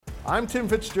I'm Tim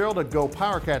Fitzgerald at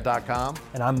GoPowerCat.com.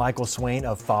 And I'm Michael Swain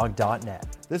of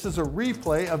Fog.net. This is a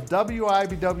replay of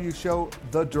WIBW show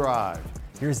The Drive.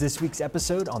 Here's this week's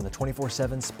episode on the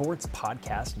 24/7 Sports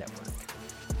Podcast Network.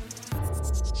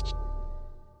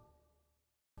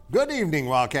 Good evening,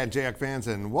 Wildcat Jayhawk fans,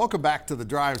 and welcome back to The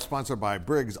Drive, sponsored by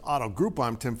Briggs Auto Group.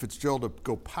 I'm Tim Fitzgerald of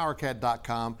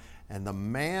GoPowerCat.com, and the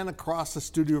man across the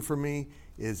studio from me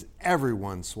is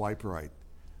everyone's swipe right,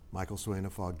 Michael Swain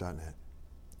of Fog.net.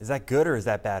 Is that good or is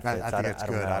that bad? I think it's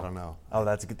good. I don't know. Oh,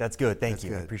 that's good. That's good. Thank you.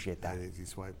 Good. I appreciate that. You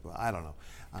swipe. I don't know.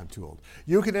 I'm too old.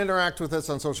 You can interact with us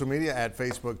on social media at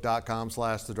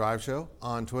Facebook.com/The Drive Show,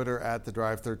 on Twitter at The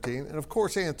Drive 13, and of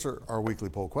course answer our weekly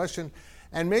poll question.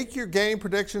 And make your game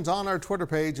predictions on our Twitter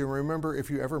page. And remember, if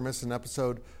you ever miss an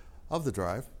episode of The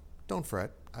Drive, don't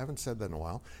fret. I haven't said that in a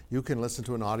while. You can listen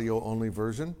to an audio-only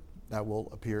version that will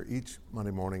appear each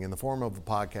Monday morning in the form of a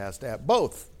podcast at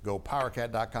both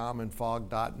GoPowerCat.com and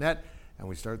Fog.net. And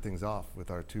we start things off with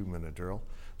our 2-minute drill.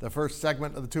 The first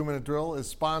segment of the 2-minute drill is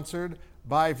sponsored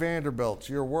by Vanderbilt,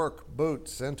 your work boot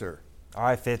center. All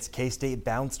right, Fitz. K-State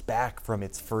bounced back from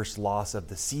its first loss of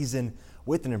the season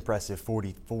with an impressive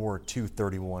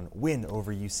 44-31 win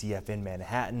over UCF in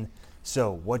Manhattan.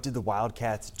 So what did the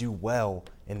Wildcats do well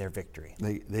in their victory?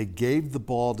 They gave the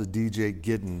ball to DJ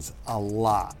Giddens a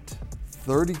lot.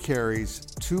 30 carries,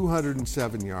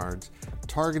 207 yards,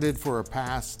 targeted for a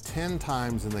pass 10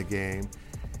 times in the game.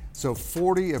 So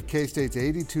 40 of K-State's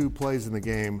 82 plays in the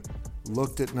game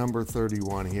looked at number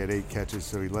 31. He had 8 catches,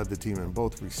 so he led the team in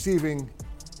both receiving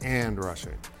and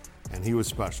rushing. And he was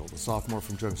special. The sophomore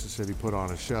from Junction City put on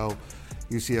a show.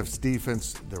 UCF's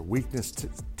defense, their weakness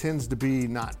tends to be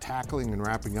not tackling and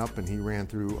wrapping up, and he ran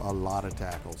through a lot of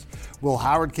tackles. Will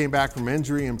Howard came back from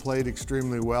injury and played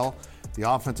extremely well. The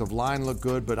offensive line looked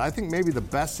good, but I think maybe the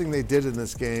best thing they did in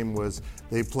this game was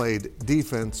they played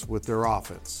defense with their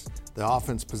offense. The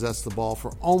offense possessed the ball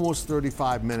for almost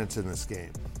 35 minutes in this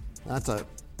game. That's a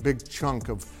big chunk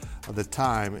of the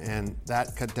time, and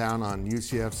that cut down on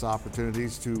UCF's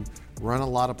opportunities to run a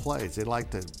lot of plays. They like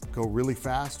to go really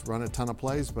fast, run a ton of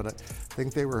plays, but I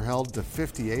think they were held to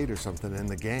 58 or something in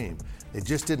the game. They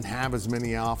just didn't have as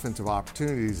many offensive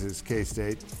opportunities as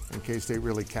K-State, and K-State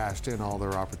really cashed in all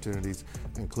their opportunities,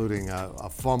 including a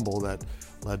fumble that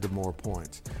led to more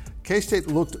points. K-State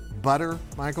looked better,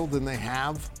 Michael, than they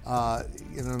have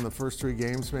in the first 3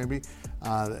 games maybe.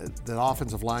 The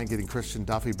offensive line getting Christian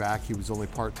Duffy back, he was only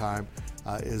part-time,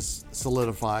 is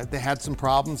solidified. They had some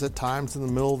problems at times in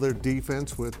the middle of their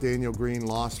defense with Daniel Green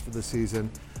lost for the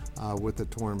season with the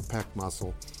torn pec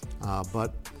muscle.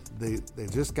 But they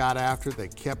just got after it. They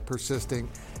kept persisting.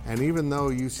 And even though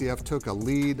UCF took a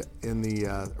lead in the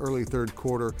early third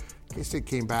quarter, K-State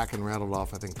came back and rattled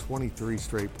off, I think, 23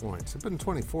 straight points. It'd been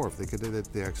 24 if they could have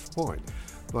hit the extra point.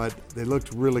 But they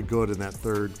looked really good in that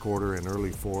third quarter and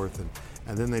early fourth.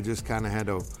 And then they just kind of had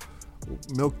to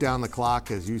milk down the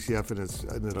clock as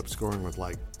UCF ended up scoring with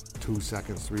like 2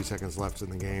 seconds, 3 seconds left in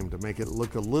the game to make it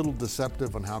look a little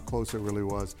deceptive on how close it really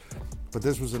was. But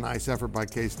this was a nice effort by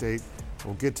K-State.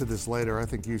 We'll get to this later. I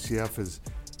think UCF is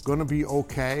going to be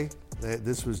okay.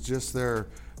 This was just their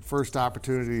first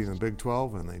opportunity in the Big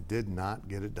 12, and they did not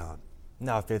get it done.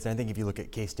 No, Fitz, I think if you look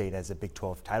at K-State as a Big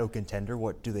 12 title contender,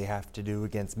 what do they have to do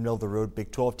against middle-of-the-road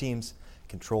Big 12 teams?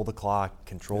 Control the clock,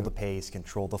 control the pace,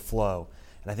 control the flow.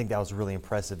 And I think that was really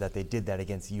impressive that they did that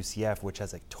against UCF, which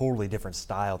has a totally different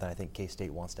style than I think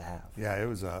K-State wants to have. Yeah, it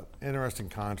was an interesting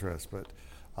contrast, but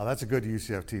that's a good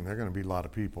UCF team. They're going to beat a lot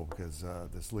of people because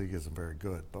this league isn't very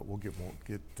good, but we'll get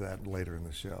to that later in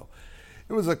the show.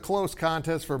 It was a close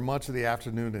contest for much of the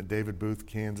afternoon at David Booth,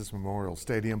 Kansas Memorial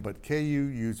Stadium, but KU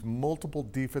used multiple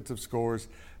defensive scores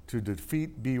to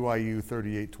defeat BYU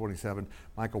 38-27.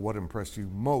 Michael, what impressed you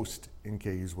most in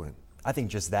KU's win? I think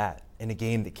just that. In a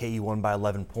game that KU won by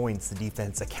 11 points, the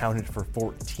defense accounted for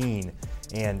 14,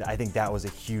 and I think that was a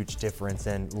huge difference.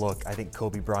 And look, I think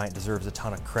Kobe Bryant deserves a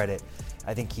ton of credit.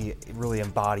 I think he really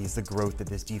embodies the growth that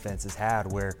this defense has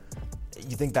had, where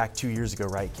you think back 2 years ago,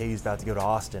 right? KU's about to go to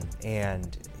Austin,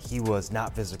 and he was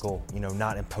not physical,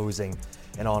 not imposing.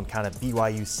 And on kind of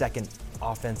BYU's second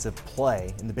offensive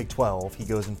play in the Big 12, he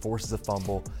goes and forces a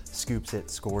fumble, scoops it,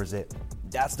 scores it.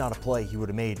 That's not a play he would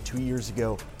have made 2 years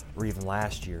ago or even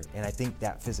last year. And I think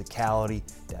that physicality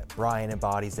that Bryant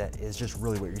embodies, that is just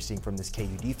really what you're seeing from this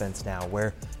KU defense now,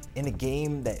 where in a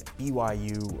game that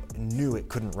BYU knew it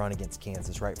couldn't run against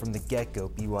Kansas, right? From the get-go,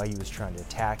 BYU was trying to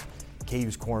attack.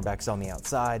 KU's cornerbacks on the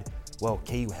outside. Well,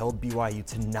 KU held BYU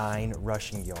to 9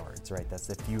 rushing yards, right? That's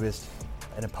the fewest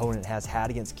an opponent has had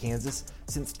against Kansas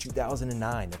since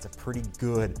 2009. That's a pretty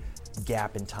good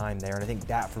gap in time there, and I think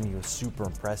that for me was super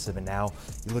impressive. And now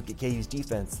you look at KU's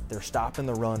defense, they're stopping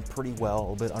the run pretty well, a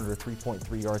little bit under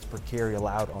 3.3 yards per carry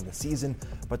allowed on the season,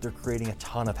 but they're creating a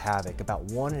ton of havoc. About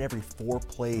 1 in every 4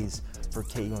 plays for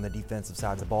KU on the defensive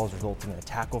side of the ball is resulting in a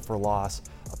tackle for loss,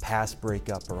 a pass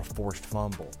breakup, or a forced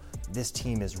fumble. This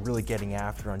team is really getting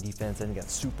after on defense, and it got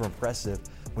super impressive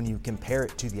when you compare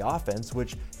it to the offense,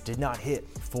 which did not hit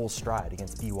full stride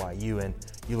against BYU. And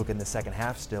you look in the second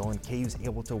half still, and KU's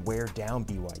able to wear down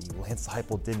BYU. Lance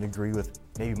Heupel didn't agree with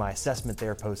maybe my assessment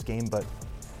there post-game, but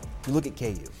you look at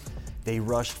KU. They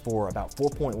rushed for about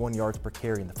 4.1 yards per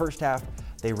carry in the first half.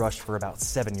 They rushed for about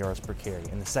 7 yards per carry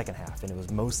in the second half, and it was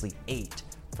mostly 8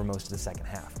 for most of the second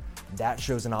half. That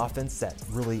shows an offense that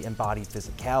really embodied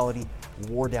physicality,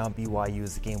 wore down BYU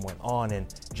as the game went on, and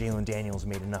Jalen Daniels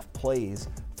made enough plays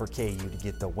for KU to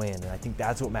get the win. And I think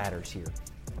that's what matters here.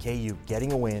 KU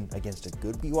getting a win against a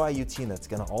good BYU team that's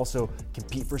going to also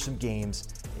compete for some games.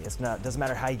 Doesn't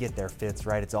matter how you get there, Fitz,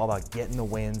 right? It's all about getting the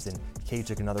wins, and KU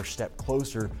took another step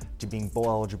closer to being bowl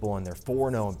eligible in their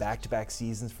 4-0 in back-to-back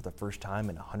seasons for the first time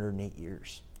in 108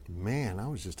 years. Man, I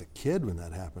was just a kid when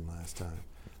that happened last time.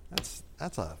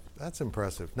 That's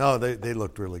impressive. No, they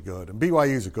looked really good. And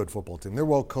BYU's a good football team. They're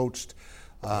well coached.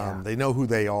 They know who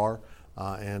they are.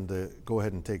 And to go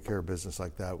ahead and take care of business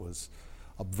like that was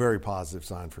a very positive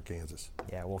sign for Kansas.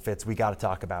 Yeah, well, Fitz, we got to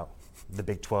talk about the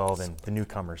Big 12 and the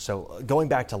newcomers. So going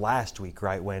back to last week,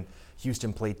 right, when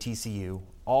Houston played TCU,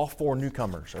 all 4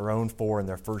 newcomers are 0-4 in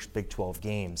their first Big 12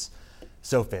 games.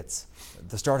 So, Fitz,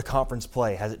 the start of conference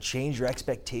play, has it changed your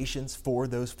expectations for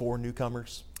those 4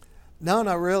 newcomers? No,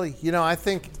 not really. You know, I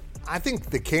think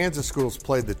the Kansas schools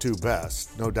played the 2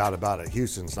 best, no doubt about it.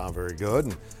 Houston's not very good,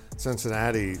 and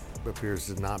Cincinnati appears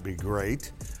to not be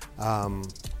great.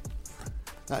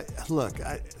 Look,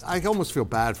 I almost feel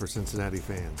bad for Cincinnati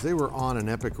fans. They were on an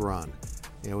epic run,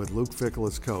 with Luke Fickell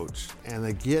as coach, and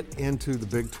they get into the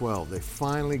Big 12. They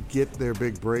finally get their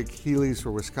big break. He leaves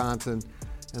for Wisconsin,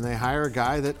 and they hire a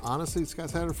guy that, honestly, Scott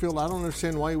Satterfield, I don't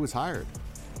understand why he was hired.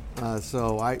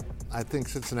 So I think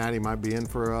Cincinnati might be in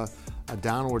for a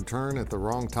downward turn at the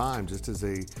wrong time, just as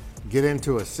they get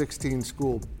into a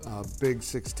 16-school Big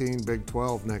 16, Big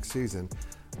 12 next season.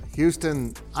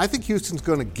 Houston, I think Houston's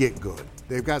going to get good.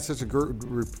 They've got such a good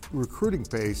recruiting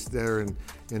pace there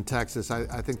in Texas.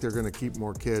 I think they're going to keep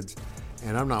more kids,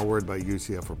 and I'm not worried about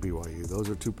UCF or BYU. Those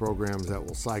are 2 programs that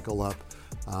will cycle up.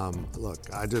 Look,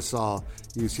 I just saw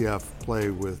UCF play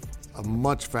with a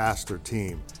much faster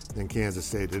team than Kansas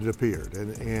State, it appeared,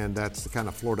 and that's the kind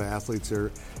of Florida athletes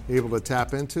they're able to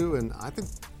tap into. And I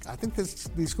think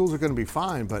these schools are going to be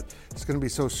fine, but it's going to be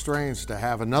so strange to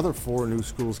have another 4 new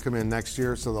schools come in next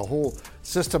year. So the whole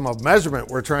system of measurement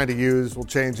we're trying to use will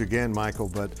change again, Michael.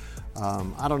 But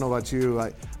I don't know about you.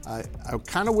 I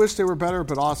kind of wish they were better,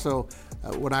 but also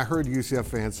when I heard UCF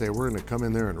fans say we're going to come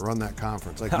in there and run that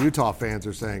conference, like Utah fans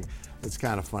are saying, it's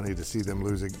kind of funny to see them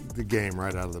losing the game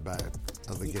right out of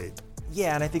the gate.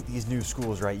 Yeah, and I think these new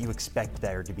schools, right, you expect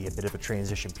there to be a bit of a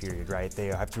transition period, right? They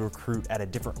have to recruit at a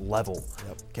different level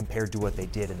compared to what they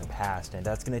did in the past, and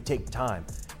that's going to take time.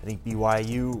 I think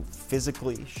BYU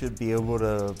physically should be able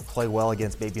to play well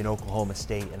against maybe an Oklahoma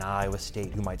State and Iowa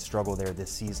State who might struggle there this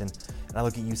season. And I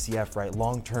look at UCF, right,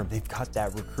 long term, they've got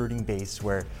that recruiting base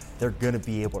where they're going to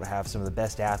be able to have some of the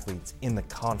best athletes in the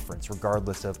conference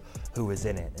regardless of who is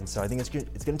in it. And so I think it's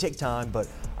going to take time, but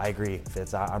I agree,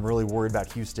 Fitz. I'm really worried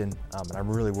about Houston, and I'm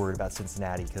really worried about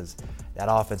Cincinnati because that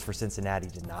offense for Cincinnati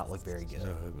did not look very good.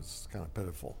 Yeah, it was kind of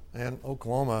pitiful. And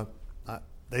Oklahoma,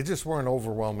 they just weren't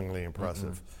overwhelmingly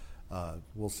impressive.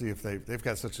 We'll see if they've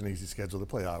got such an easy schedule. They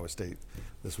play Iowa State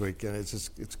this week, and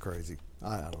it's crazy.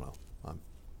 I don't know.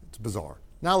 It's bizarre.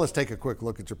 Now let's take a quick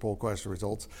look at your poll question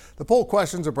results. The poll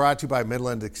questions are brought to you by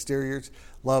Midland Exteriors.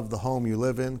 Love the home you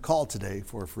live in. Call today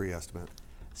for a free estimate.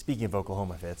 Speaking of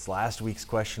Oklahoma, Fitz, last week's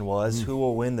question was, who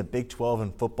will win the Big 12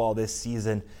 in football this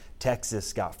season?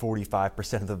 Texas got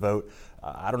 45% of the vote.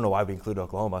 I don't know why we include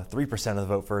Oklahoma. 3% of the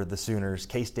vote for the Sooners.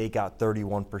 K-State got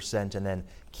 31%, and then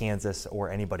Kansas or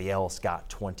anybody else got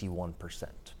 21%.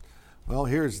 Well,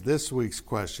 here's this week's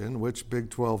question. Which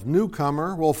Big 12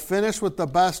 newcomer will finish with the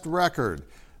best record?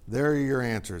 There are your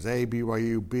answers. A,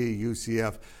 BYU, B,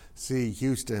 UCF, C,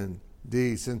 Houston,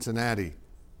 D, Cincinnati.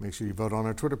 Make sure you vote on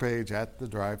our Twitter page at The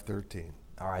Drive 13.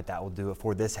 All right, that will do it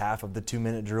for this half of the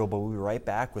 2-minute drill, but we'll be right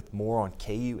back with more on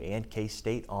KU and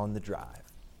K-State on The Drive.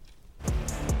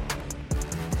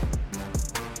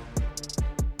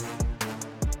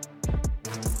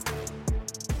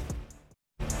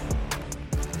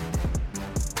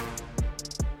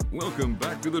 Welcome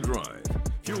back to The Drive,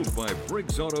 fueled by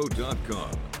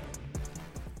BrakesAuto.com.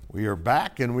 We are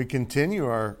back and we continue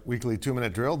our weekly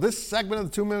 2-minute drill. This segment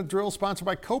of the 2-minute drill is sponsored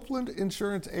by Copeland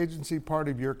Insurance Agency, part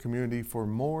of your community for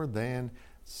more than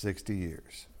 60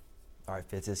 years. All right,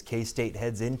 Fitz, as K-State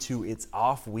heads into its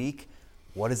off week,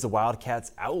 what is the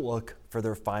Wildcats' outlook for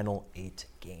their final 8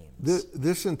 games?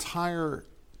 This entire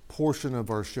portion of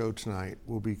our show tonight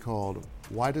will be called,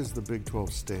 Why Does the Big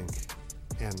 12 Stink?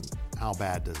 And how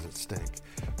bad does it stink?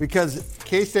 Because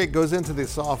K-State goes into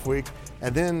this off week,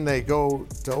 and then they go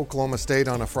to Oklahoma State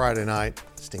on a Friday night,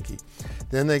 stinky.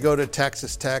 Then they go to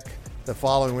Texas Tech the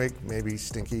following week, maybe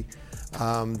stinky.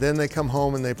 Then they come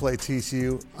home and they play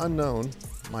TCU, unknown,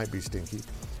 might be stinky.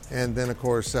 And then, of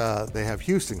course, they have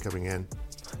Houston coming in,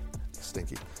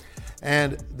 stinky.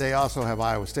 And they also have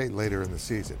Iowa State later in the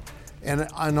season. And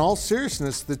in all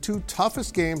seriousness, the 2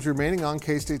 toughest games remaining on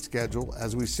K-State's schedule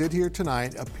as we sit here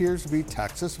tonight appears to be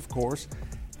Texas, of course,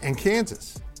 and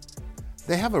Kansas.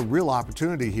 They have a real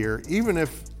opportunity here, even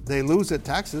if they lose at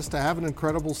Texas, to have an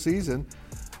incredible season.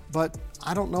 But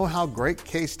I don't know how great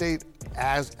K-State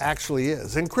actually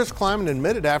is. And Chris Kleiman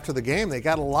admitted after the game they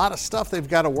got a lot of stuff they've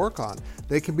got to work on.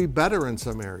 They can be better in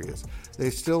some areas.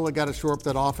 They still got to shore up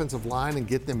that offensive line and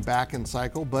get them back in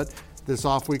cycle, but this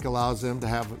off week allows them to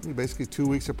have basically 2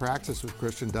 weeks of practice with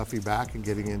Christian Duffy back and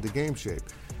getting into game shape.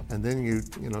 And then you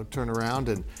turn around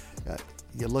and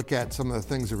you look at some of the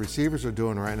things the receivers are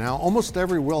doing right now. Almost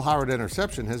every Will Howard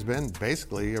interception has been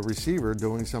basically a receiver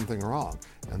doing something wrong,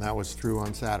 and that was true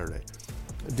on Saturday.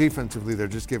 Defensively, they're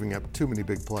just giving up too many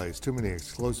big plays, too many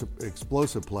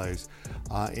explosive plays,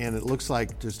 and it looks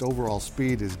like just overall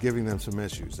speed is giving them some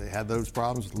issues. They had those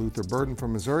problems with Luther Burden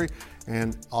from Missouri,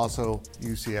 and also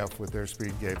UCF with their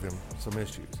speed gave them some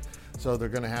issues. So they're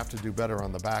going to have to do better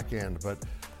on the back end, but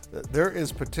there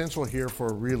is potential here for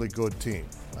a really good team,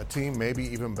 a team maybe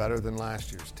even better than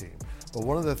last year's team. But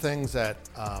one of the things that,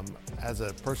 as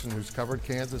a person who's covered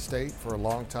Kansas State for a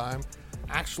long time,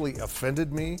 actually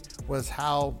offended me was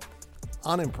how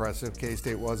unimpressive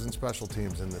K-State was in special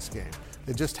teams in this game.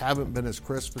 They just haven't been as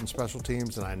crisp in special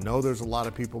teams, and I know there's a lot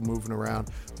of people moving around.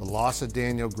 The loss of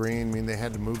Daniel Green, they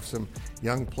had to move some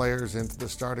young players into the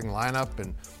starting lineup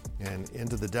and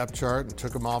into the depth chart and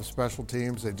took them off special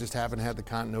teams. They just haven't had the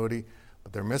continuity,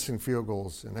 but they're missing field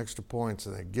goals and extra points,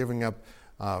 and they're giving up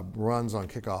runs on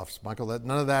kickoffs. Michael,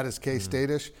 none of that is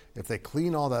K-State-ish. If they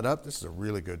clean all that up, this is a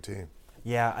really good team.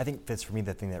 Yeah, I think, Fitz, for me,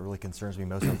 the thing that really concerns me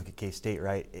most about K-State,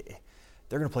 right,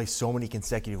 they're going to play so many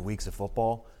consecutive weeks of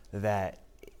football that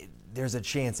there's a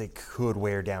chance it could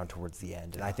wear down towards the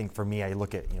end. And I think for me, I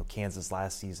look at Kansas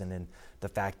last season and the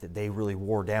fact that they really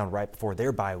wore down right before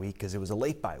their bye week because it was a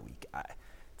late bye week.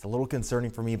 It's a little concerning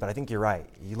for me, but I think you're right.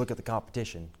 You look at the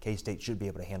competition, K-State should be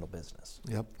able to handle business.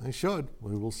 Yep, they should.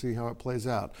 We will see how it plays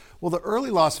out. Well, the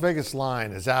early Las Vegas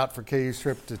line is out for KU's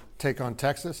trip to take on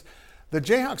Texas. The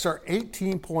Jayhawks are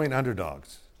 18-point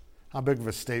underdogs. How big of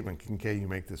a statement can KU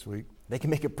make this week? They can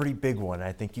make a pretty big one.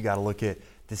 I think you got to look at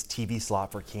this TV slot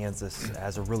for Kansas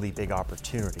as a really big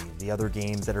opportunity. The other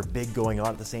games that are big going on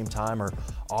at the same time are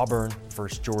Auburn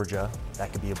versus Georgia.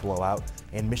 That could be a blowout.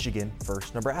 And Michigan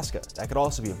versus Nebraska. That could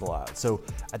also be a blowout. So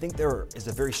I think there is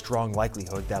a very strong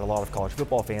likelihood that a lot of college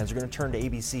football fans are going to turn to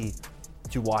ABC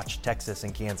to watch Texas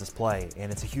and Kansas play.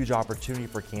 And it's a huge opportunity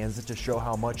for Kansas to show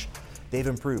how much they've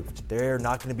improved. They're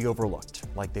not going to be overlooked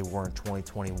like they were in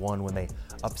 2021 when they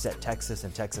upset Texas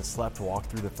and Texas slept to walk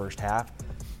through the first half.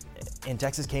 And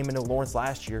Texas came into Lawrence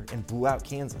last year and blew out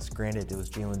Kansas. Granted, it was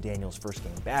Jalen Daniels' first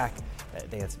game back.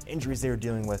 They had some injuries they were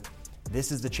dealing with.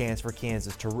 This is the chance for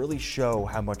Kansas to really show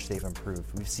how much they've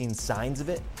improved. We've seen signs of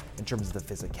it in terms of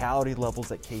the physicality levels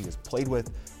that KU has played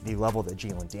with, the level that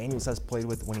Jalen Daniels has played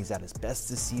with when he's at his best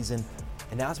this season,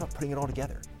 and now it's about putting it all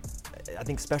together. I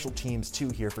think special teams, too,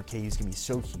 here for KU is going to be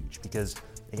so huge because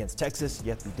against Texas, you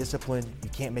have to be disciplined. You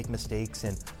can't make mistakes.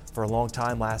 And for a long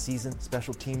time last season,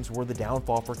 special teams were the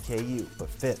downfall for KU. But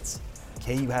Fitz,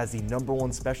 KU has the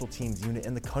 #1 special teams unit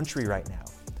in the country right now.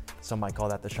 Some might call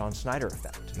that the Sean Snyder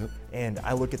effect. Yep. And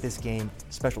I look at this game,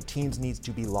 special teams needs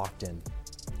to be locked in.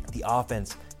 The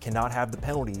offense cannot have the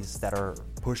penalties that are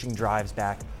pushing drives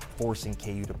back, forcing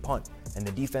KU to punt. And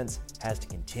the defense has to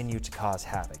continue to cause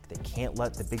havoc. They can't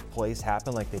let the big plays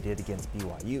happen like they did against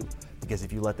BYU. Because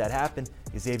if you let that happen,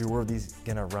 Xavier Worthy's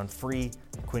going to run free.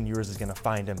 Quinn Ewers is going to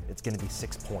find him. It's going to be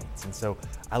 6 points. And so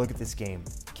I look at this game.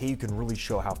 KU can really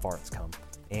show how far it's come.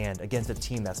 And against a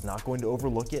team that's not going to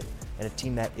overlook it and a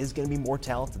team that is going to be more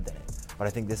talented than it. But I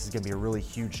think this is going to be a really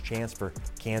huge chance for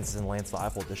Kansas and Lance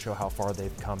Leipold to show how far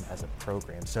they've come as a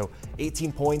program. So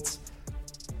 18 points.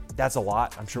 That's a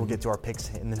lot. I'm sure we'll get to our picks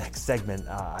in the next segment.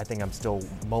 I think I'm still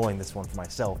mulling this one for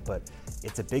myself, but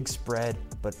it's a big spread,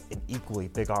 but an equally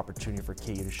big opportunity for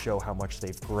KU to show how much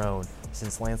they've grown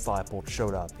since Lance Leipold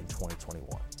showed up in 2021.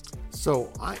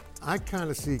 So I kind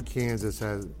of see Kansas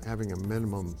as having a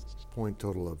minimum point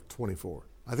total of 24.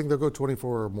 I think they'll go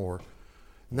 24 or more.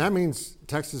 And that means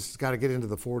Texas has got to get into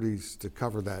the 40s to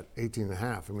cover that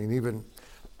 18.5. I mean, even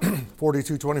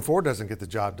 42-24 doesn't get the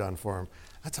job done for them.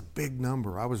 That's a big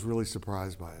number. I was really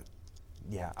surprised by it.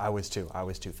 Yeah, I was too,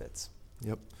 Fitz.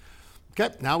 Yep.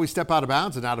 Okay, now we step out of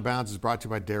bounds, and Out of Bounds is brought to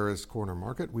you by Dara's Corner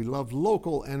Market. We love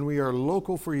local, and we are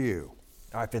local for you.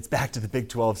 All right, Fitz, back to the Big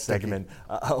 12 segment.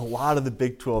 A lot of the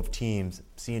Big 12 teams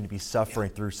seem to be suffering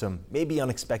through some maybe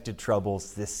unexpected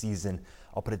troubles this season.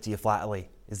 I'll put it to you flatly.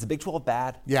 Is the Big 12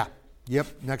 bad? Yeah. Yep.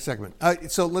 Next segment.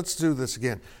 So let's do this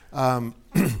again.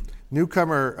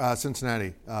 Newcomer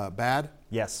Cincinnati, bad?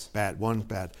 Yes. Bad. One,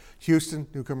 bad. Houston,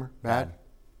 newcomer, bad?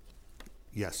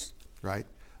 Yes. Right?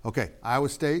 Okay. Iowa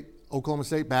State, Oklahoma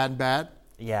State, bad and bad?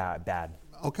 Yeah, bad.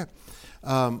 Okay.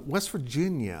 West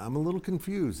Virginia, I'm a little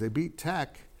confused. They beat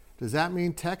Tech. Does that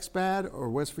mean Tech's bad or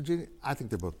West Virginia? I think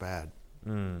they're both bad.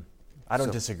 I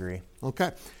don't disagree.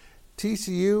 Okay.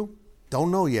 TCU, don't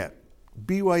know yet.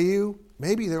 BYU,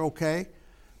 maybe they're okay.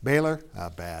 Baylor,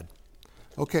 bad.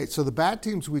 Okay, so the bad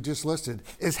teams we just listed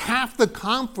is half the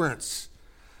conference.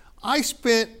 I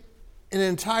spent an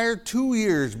entire 2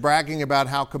 years bragging about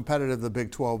how competitive the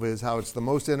Big 12 is, how it's the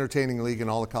most entertaining league in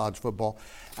all of college football.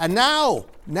 And now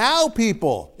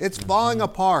people, it's falling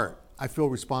apart. I feel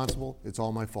responsible. It's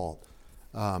all my fault.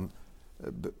 And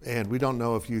we don't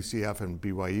know if UCF and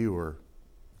BYU are,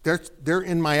 they're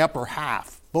in my upper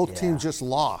half. Both teams just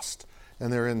lost,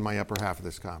 and they're in my upper half of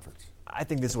this conference. I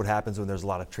think this is what happens when there's a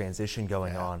lot of transition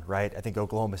going on, right? I think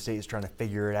Oklahoma State is trying to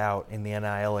figure it out in the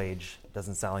NIL age.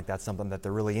 Doesn't sound like that's something that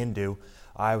they're really into.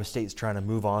 Iowa State's trying to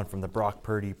move on from the Brock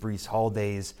Purdy, Breece Hall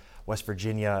days. West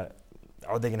Virginia,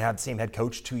 are they going to have the same head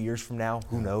coach 2 years from now?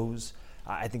 Who knows?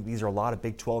 I think these are a lot of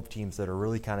Big 12 teams that are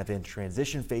really kind of in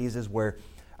transition phases where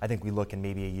I think we look in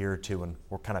maybe a year or two and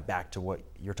we're kind of back to what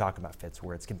you're talking about, Fitz,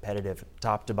 where it's competitive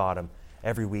top to bottom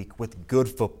every week with good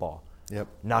football. Yep.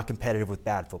 Not competitive with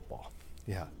bad football.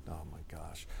 Yeah. Oh, my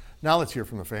gosh. Now let's hear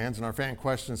from the fans. And our fan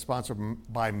question is sponsored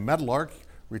by Meadowlark.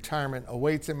 Retirement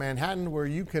awaits in Manhattan, where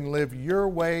you can live your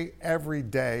way every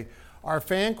day. Our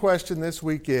fan question this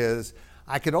week is,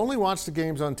 I could only watch the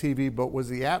games on TV, but was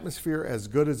the atmosphere as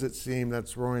good as it seemed?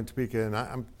 That's Rory and Topeka, and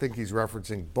I think he's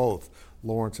referencing both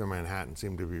Lawrence and Manhattan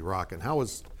seem to be rocking. How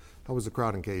was the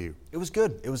crowd in KU? It was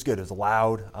good. It was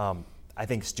loud. I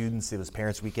think students, it was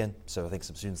Parents' Weekend, so I think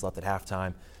some students left at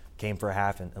halftime, came for a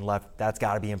half and left. That's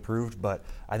got to be improved, but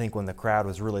I think when the crowd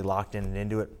was really locked in and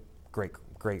into it, great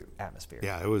atmosphere.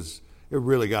 Yeah, it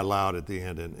really got loud at the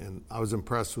end, and I was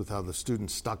impressed with how the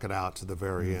students stuck it out to the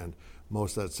very end.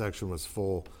 Most of that section was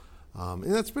full. And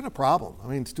that's been a problem. I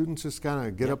mean, students just kind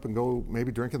of get up and go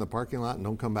maybe drink in the parking lot and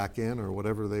don't come back in or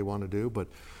whatever they want to do, but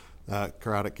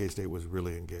crowd at K-State was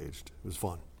really engaged. It was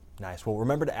fun. Nice. Well,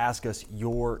 remember to ask us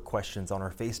your questions on our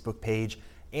Facebook page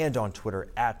and on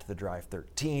Twitter at The Drive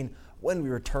 13. When we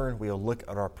return, we'll look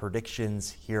at our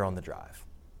predictions here on The Drive.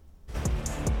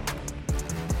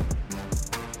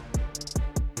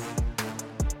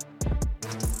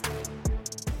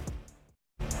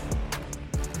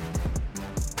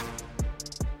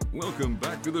 Welcome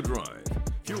back to The Drive,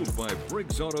 fueled by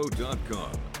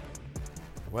BriggsAuto.com.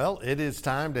 Well, it is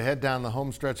time to head down the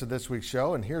home stretch of this week's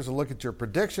show, and here's a look at your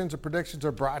predictions. The predictions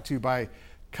are brought to you by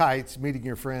Kites, meeting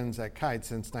your friends at Kites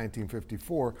since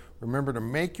 1954. Remember to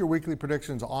make your weekly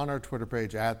predictions on our Twitter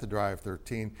page at The Drive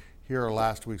 13. Here are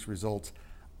last week's results.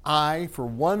 I, for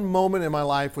one moment in my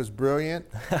life, was brilliant.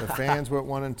 The fans went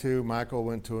 1-2. Michael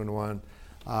went 2-1.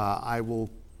 I will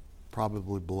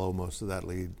probably blow most of that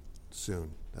lead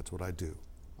soon. That's what I do.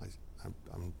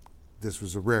 This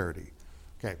was a rarity.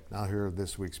 Okay, now here are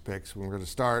this week's picks. We're going to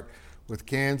start with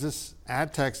Kansas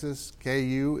at Texas.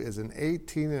 KU is an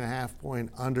 18.5-point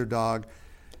underdog.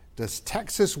 Does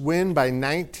Texas win by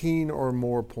 19 or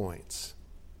more points?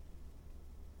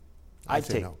 I'd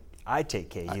take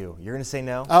KU. You're going to say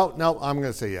no? Oh, no, I'm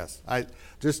going to say yes.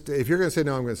 If you're going to say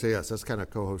no, I'm going to say yes. That's the kind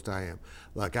of co-host I am.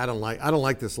 Look, I don't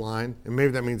like this line, and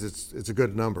maybe that means it's a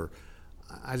good number.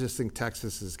 I just think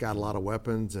Texas has got a lot of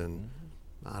weapons, and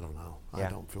I don't know. Yeah. I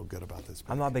don't feel good about this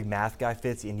pick. I'm not a big math guy,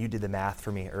 Fitz, and you did the math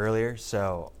for me earlier,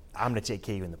 so I'm going to take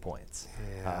KU in the points.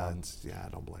 Yeah, I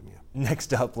don't blame you.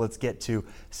 Next up, let's get to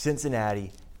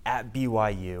Cincinnati at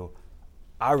BYU.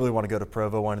 I really want to go to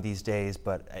Provo one of these days,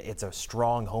 but it's a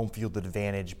strong home field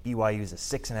advantage. BYU is a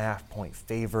 6.5-point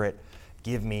favorite.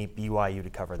 Give me BYU to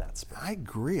cover that spread. I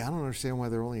agree. I don't understand why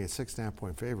they're only a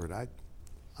 6.5-point favorite.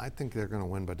 I think they're going to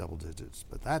win by double digits,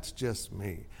 but that's just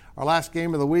me. Our last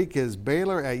game of the week is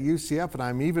Baylor at UCF, and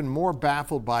I'm even more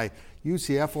baffled by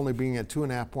UCF only being a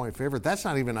 2.5-point favorite. That's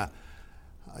not even a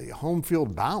home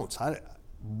field bounce.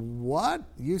 What?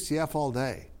 UCF all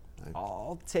day.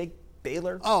 I'll take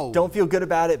Baylor. Oh. Don't feel good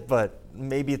about it, but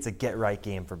maybe it's a get-right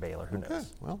game for Baylor. Who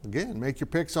knows? Well, again, make your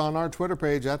picks on our Twitter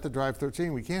page at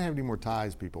 @TheDrive13. We can't have any more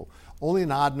ties, people. Only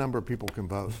an odd number of people can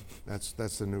vote. That's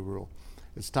the new rule.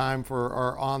 It's time for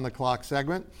our On the Clock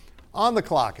segment. On the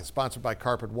Clock is sponsored by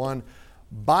Carpet One.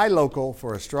 Buy local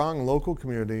for a strong local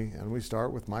community. And we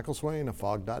start with Michael Swain of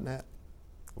Fog.net.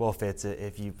 Well, Fitz,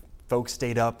 if you folks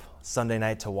stayed up Sunday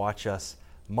night to watch us,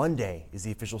 Monday is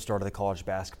the official start of the college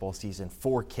basketball season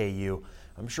for KU.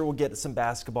 I'm sure we'll get some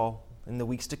basketball in the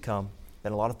weeks to come,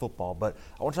 then a lot of football. But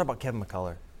I want to talk about Kevin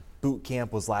McCullough. Boot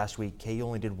camp was last week. KU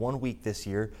only did 1 week this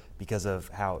year because of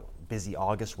how busy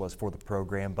August was for the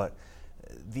program. But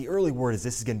the early word is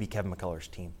this is going to be Kevin McCullough's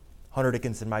team. Hunter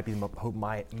Dickinson might be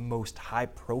my most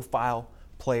high-profile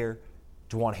player.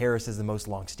 Juwan Harris is the most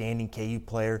long-standing KU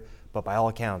player. But by all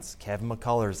accounts, Kevin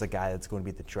McCullough is the guy that's going to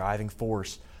be the driving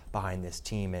force behind this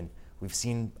team. And we've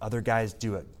seen other guys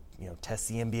do it, test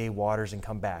the NBA waters and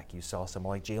come back. You saw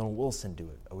someone like Jalen Wilson do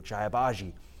it, Ochai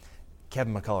Agbaji.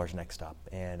 Kevin McCullough's next up.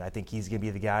 And I think he's going to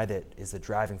be the guy that is the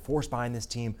driving force behind this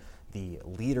team, the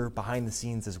leader behind the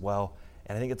scenes as well.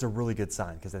 And I think it's a really good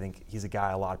sign because I think he's a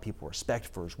guy a lot of people respect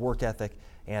for his work ethic,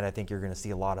 and I think you're going to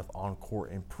see a lot of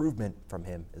on-court improvement from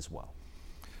him as well.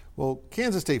 Well,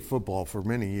 Kansas State football for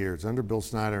many years, under Bill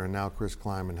Snyder and now Chris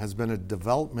Kleiman, has been a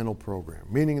developmental program,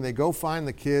 meaning they go find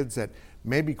the kids that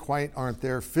maybe quite aren't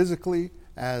there physically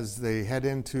as they head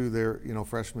into their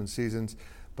freshman seasons,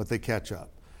 but they catch up.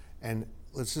 And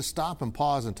let's just stop and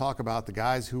pause and talk about the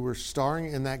guys who were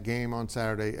starring in that game on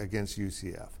Saturday against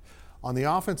UCF. On the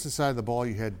offensive side of the ball,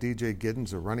 you had DJ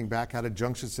Giddens, a running back out of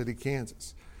Junction City,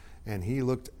 Kansas. And he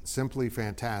looked simply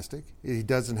fantastic. He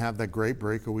doesn't have that great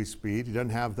breakaway speed. He doesn't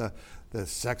have the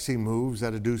sexy moves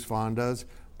that a Deuce Vaughn does,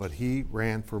 but he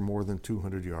ran for more than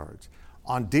 200 yards.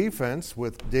 On defense,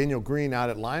 with Daniel Green out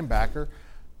at linebacker,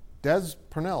 Des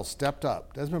Purnell stepped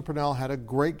up. Desmond Purnell had a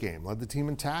great game, led the team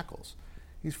in tackles.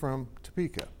 He's from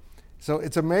Topeka. So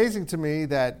it's amazing to me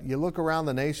that you look around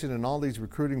the nation and all these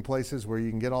recruiting places where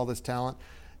you can get all this talent.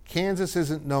 Kansas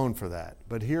isn't known for that,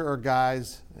 but here are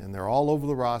guys, and they're all over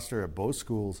the roster at both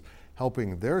schools,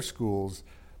 helping their schools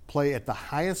play at the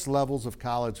highest levels of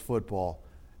college football,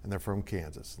 and they're from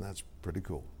Kansas, and that's pretty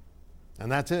cool.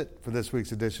 And that's it for this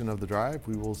week's edition of The Drive.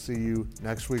 We will see you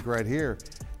next week right here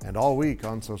and all week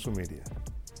on social media.